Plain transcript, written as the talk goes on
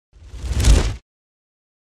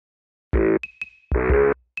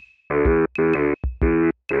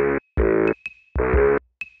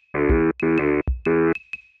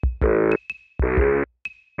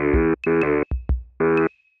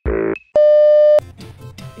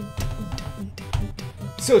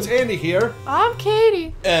So it's Andy here. I'm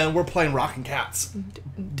Katie. And we're playing Rockin Kats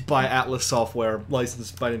by Atlus software,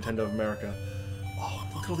 licensed by Nintendo of America. Oh,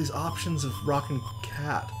 look at all these options of Rockin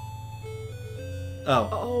Cat.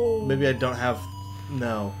 Oh. Maybe I don't have...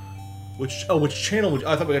 No. Which channel would...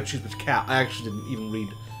 I thought we had to choose which cat. I actually didn't even read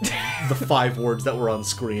the 5 words that were on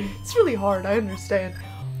screen. It's really hard, I understand.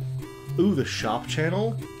 Ooh, the shop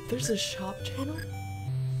channel? There's a shop channel?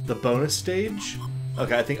 The bonus stage?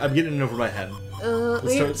 Okay, I think I'm getting it over my head.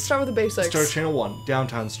 Let's start with the basics. Start channel 1,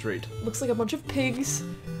 Downtown Street. Looks like a bunch of pigs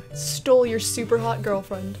stole your super hot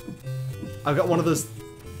girlfriend. I've got one of those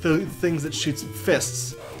things that shoots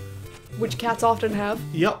fists. Which cats often have.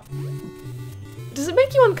 Yep. Does it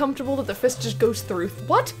make you uncomfortable that the fist just goes through?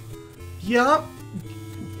 What? Yeah.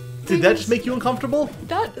 Did that just make you uncomfortable?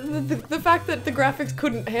 The fact that the graphics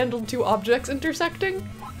couldn't handle 2 objects intersecting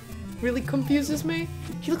really confuses me.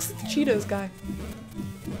 He looks like the Cheetos guy.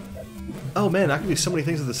 Oh man, I can do so many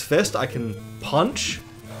things with this fist. I can punch.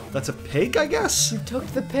 That's a pig, I guess? You took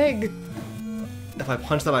the pig. If I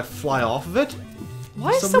punch that, I fly off of it?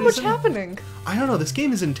 Why is so much happening? I don't know, this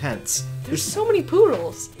game is intense. There's so many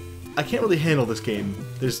poodles. I can't really handle this game.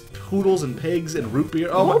 There's poodles and pigs and root beer.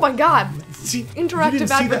 Oh my god! See, interactive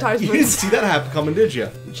advertisements. You didn't see that happen coming, did you?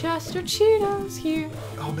 Chester Cheetos here.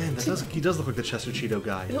 Oh man, he does look like the Chester Cheeto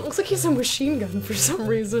guy. It looks like he has a machine gun for some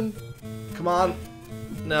reason. Come on.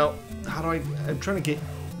 No. How do I'm trying to get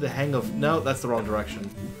the hang of... No, that's the wrong direction.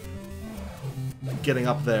 Getting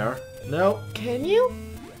up there. No. Can you?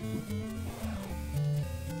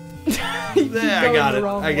 There, I got it.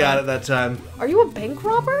 I got it that time. Are you a bank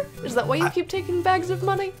robber? Is that why you keep taking bags of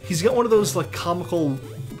money? He's got one of those like comical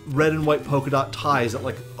red and white polka dot ties that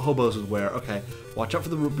like hobos would wear. Okay, watch out for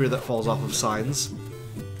the root beer that falls off of signs.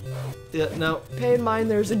 Yeah, no. Pay in mind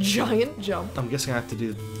there's a giant jump. I'm guessing I have to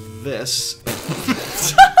do this.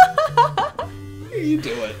 You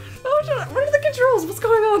do it. Oh, what are the controls? What's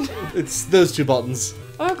going on? It's those 2 buttons.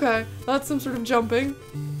 Okay, that's some sort of jumping.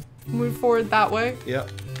 Move forward that way.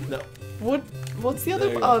 Yep. No. What's the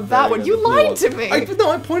other? Oh, that one. You lied to me.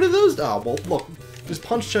 No, I pointed those. Oh, well, look. Just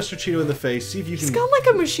punch Chester Cheeto in the face. See if you can. He's got like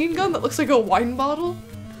a machine gun that looks like a wine bottle.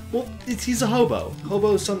 Well, he's a hobo.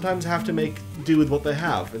 Hobos sometimes have to make do with what they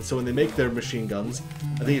have, and so when they make their machine guns,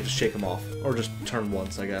 I think you have to shake them off, or just turn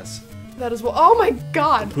once, I guess. That is what. Oh my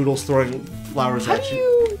god. The poodle's throwing flowers at you. How do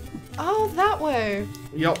you? Oh, that way.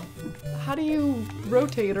 Yep. How do you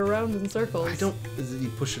rotate around in circles? I don't. Is it you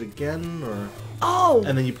push it again, or? Oh!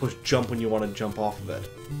 And then you push jump when you want to jump off of it.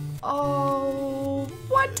 Oh,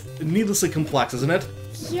 what? Needlessly complex, isn't it?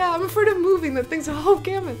 Yeah, I'm afraid of moving. That thing's a whole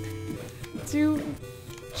gamut. Do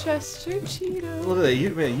Chester Cheeto. Look at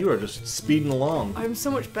that, man, you are just speeding along. I'm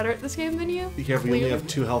so much better at this game than you. Be careful, you only have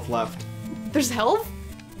 2 health left. There's health?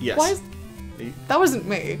 Yes. Why is... That wasn't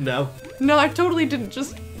me. No. No, I totally didn't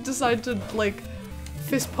just decide to, like,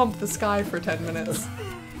 fist pump the sky for 10 minutes.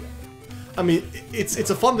 I mean, it's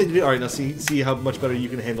a fun thing to do. Alright, now see how much better you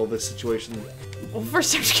can handle this situation. Well,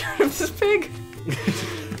 first I'm scared of this pig.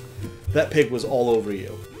 That pig was all over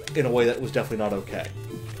you, in a way that was definitely not okay.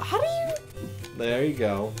 How do you... There you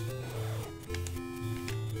go.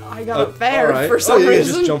 I got up there for some yeah,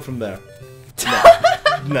 reason. Just jump from there.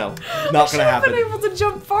 No, not gonna happen. I should have been able to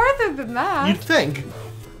jump farther than that. You'd think.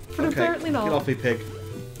 But apparently not. Get off me, pig.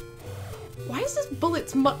 Why is this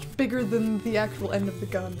bullet much bigger than the actual end of the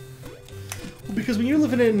gun? Because when you're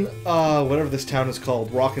living in, whatever this town is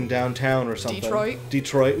called, Rockin' Downtown or something.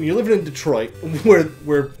 Detroit. When you're living in Detroit,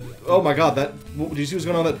 where, oh my god, did you see what's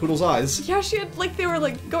going on with that poodle's eyes? Yeah, she had, like, they were,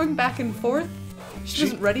 like, going back and forth. She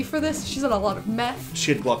wasn't ready for this. She's on a lot of meth.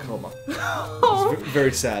 She had glaucoma. Oh, it's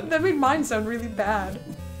very sad. That made mine sound really bad.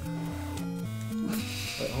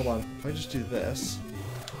 Wait, hold on. If I just do this.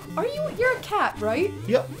 You're a cat, right?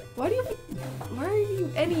 Yep. Why are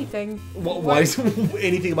you anything? Why is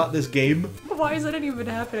anything about this game? Why is it even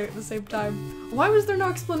happening at the same time? Why was there no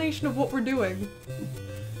explanation of what we're doing?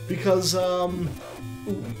 Because,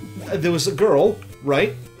 there was a girl,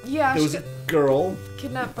 right? Yeah, there was a girl.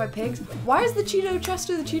 Kidnapped by pigs. Why is the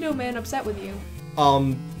Chester the Cheeto Man upset with you?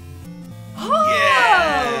 Oh!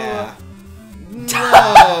 Yeah! No!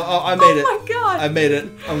 Oh, I made it. Oh my god! I made it.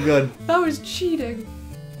 I'm good. That was cheating.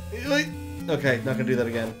 Okay, not gonna do that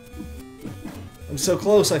again. I'm so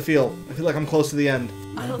close, I feel. I feel like I'm close to the end.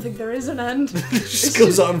 I don't think there is an end. It just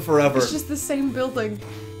goes on forever. It's just the same building.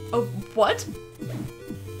 Oh, what?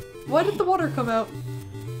 Why did the water come out?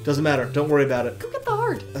 Doesn't matter. Don't worry about it. Go get the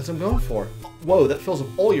heart. That's what I'm going for. Whoa, that fills up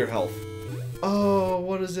all your health. Oh,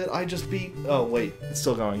 what is it? I just beat... Oh, wait. It's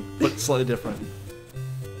still going, but slightly different.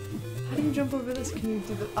 How do you jump over this? Can you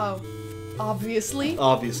do the... Oh. Obviously.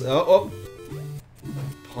 Obviously. Oh.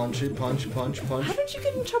 Punch it, punch, punch, punch. How did you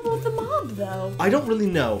get in trouble with the mob, though? I don't really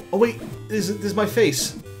know. Oh wait, this is my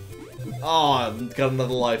face. Oh, I've got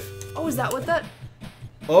another life. Oh, is that what that...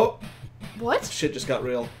 Oh. What? Shit just got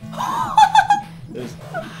real.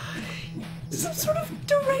 Some sort of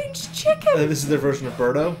deranged chicken. This is their version of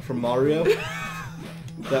Birdo from Mario.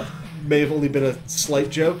 That may have only been a slight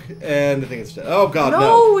joke, and I think it's dead. Oh god,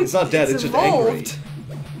 no! It's not dead, it's just angry.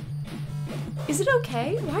 Is it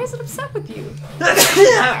okay? Why is it upset with you?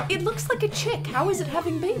 It looks like a chick. How is it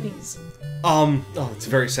having babies? Oh, it's a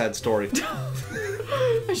very sad story.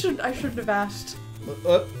 I shouldn't have asked.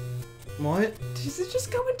 What? Does it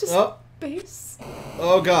just go into space?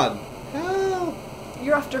 Oh god. Help.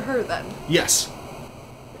 You're after her then? Yes.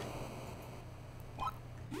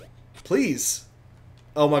 Please.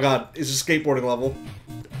 Oh my god, it's a skateboarding level.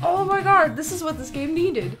 Oh my god, this is what this game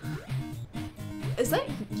needed. Is that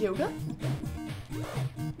yoga?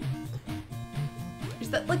 Is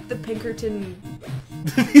that like the Pinkerton...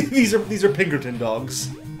 these are Pinkerton dogs.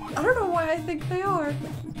 I don't know why I think they are.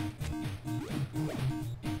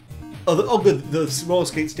 Oh good, the skateboard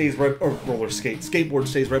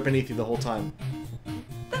stays right beneath you the whole time.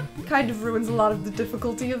 That kind of ruins a lot of the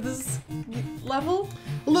difficulty of this level.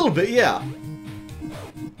 A little bit, yeah.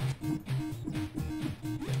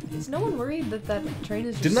 Is no one worried that that train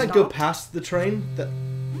is just Didn't stopped? I go past the train that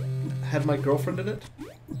had my girlfriend in it?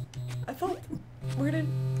 I thought...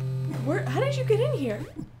 How did you get in here?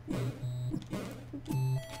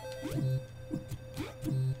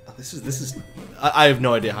 This is... I have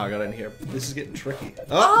no idea how I got in here. This is getting tricky.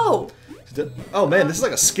 Oh! Oh man, this is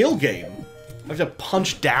like a skill game. I have to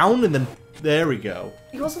punch down and then... There we go.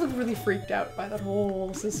 You also look really freaked out by that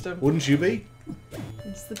whole system. Wouldn't you be?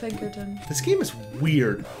 It's the Pinkerton. This game is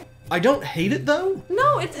weird. I don't hate it though.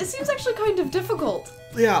 No, it seems actually kind of difficult.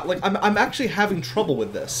 Yeah, like I'm actually having trouble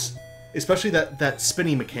with this. Especially that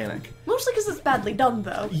spinny mechanic. Mostly because it's badly done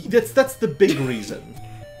though. That's the big reason.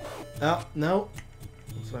 Oh, no.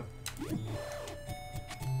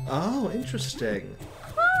 Oh, interesting.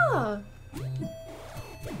 Huh.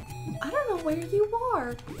 I don't know where you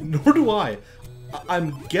are. Nor do I.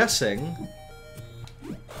 I'm guessing...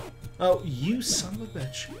 Oh, you son of a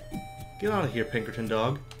bitch. Get out of here, Pinkerton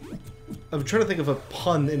dog. I'm trying to think of a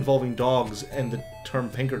pun involving dogs and the term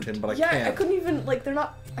Pinkerton, but I can't. Yeah, I couldn't even, like, they're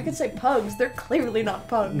not... I could say pugs. They're clearly not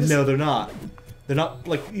pugs. No, they're not. They're not,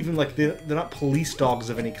 like, even, like, they're not police dogs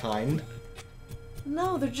of any kind.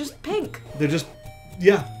 No, they're just pink. They're just...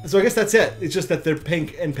 Yeah, so I guess that's it. It's just that they're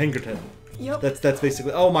pink and Pinkerton. Yep. That's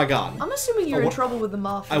basically... Oh my god. I'm assuming you're in trouble with the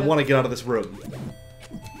mafia. I want to get out of this room.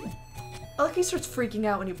 I like he starts freaking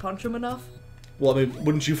out when you punch him enough. Well, I mean,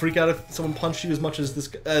 wouldn't you freak out if someone punched you as much as this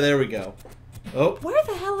guy? There we go. Oh. Where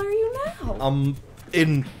the hell are you now?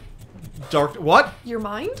 In dark... What? Your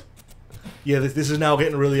mind? Yeah, this is now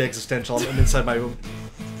getting really existential. I'm inside my room.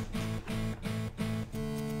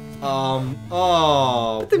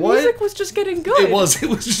 Oh, but the music was just getting good. It was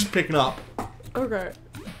just picking up. Okay.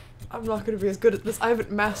 I'm not gonna be as good at this. I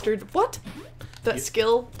haven't mastered... What? That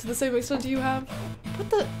skill to the same extent you have? What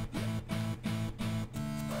the...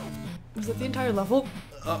 Was that the entire level?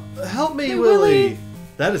 Help me, Hey, Willie!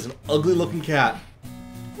 That is an ugly looking cat.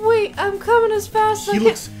 Wait, I'm coming as fast as I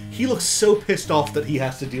can. He looks so pissed off that he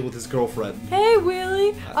has to deal with his girlfriend. Hey,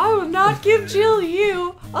 Willie, I will not give Jill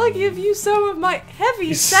you. I'll give you some of my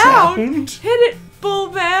heavy sound. Hit it,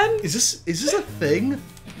 Bullman. Is this a thing?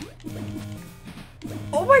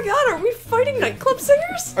 Oh my god, are we fighting nightclub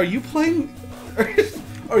singers? Are you playing...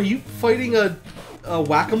 Are you fighting a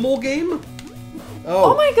whack-a-mole game?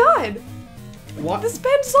 Oh my god. What? This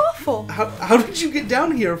band's awful. How did you get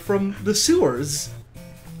down here from the sewers?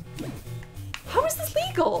 How is this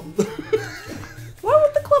legal? Why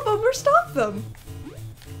would the club owner stop them?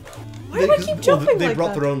 Why do I keep jumping like that? They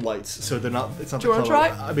brought their own lights, so they're not. It's not. Do you want to try?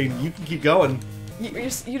 I mean, you can keep going.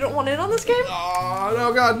 You don't want in on this game? Oh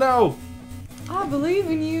no, God, no! I believe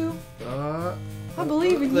in you. I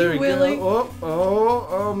believe in there you, Willie. Go.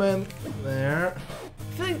 Oh, man, there. I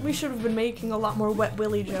feel like we should have been making a lot more Wet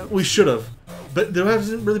Willie jokes. We should have, but there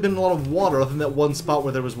hasn't really been a lot of water other than that one spot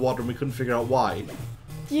where there was water and we couldn't figure out why.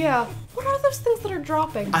 Yeah. What are those things that are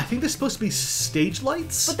dropping? I think they're supposed to be stage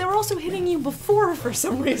lights. But they were also hitting you before for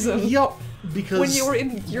some reason. Yup, because... When you were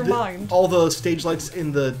in your mind. All the stage lights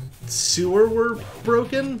in the sewer were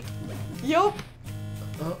broken. Yup.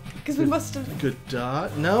 Because we must have... Good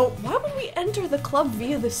dot. No. Why would we enter the club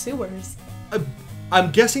via the sewers?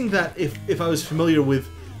 I'm guessing that if I was familiar with...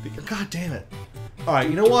 God damn it. Alright,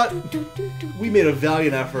 you know what? We made a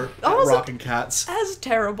valiant effort at Rockin Kats. As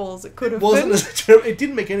terrible as it could have It wasn't been. as terrible. It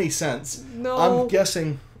didn't make any sense. No. I'm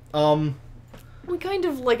guessing, we kind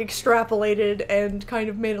of, like, extrapolated and kind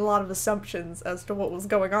of made a lot of assumptions as to what was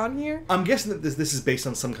going on here. I'm guessing that this is based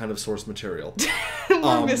on some kind of source material.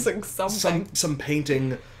 We're missing something. Some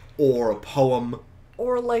painting or a poem.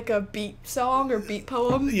 Or like a beat song or beat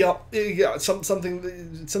poem. Yeah,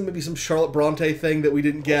 maybe some Charlotte Bronte thing that we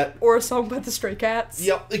didn't get. Or a song by the Stray Cats.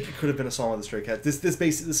 Yep, it could have been a song by the Stray Cats.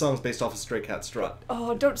 This song is based off of Stray Cat Strut.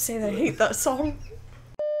 Oh, don't say that. I hate that song.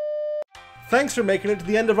 Thanks for making it to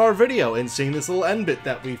the end of our video and seeing this little end bit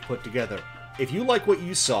that we've put together. If you like what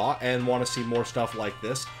you saw and want to see more stuff like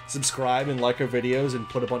this, subscribe and like our videos and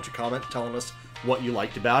put a bunch of comments telling us what you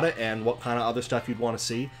liked about it and what kind of other stuff you'd want to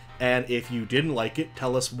see. And if you didn't like it,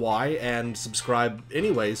 tell us why and subscribe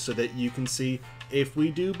anyways so that you can see if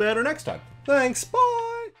we do better next time. Thanks, bye!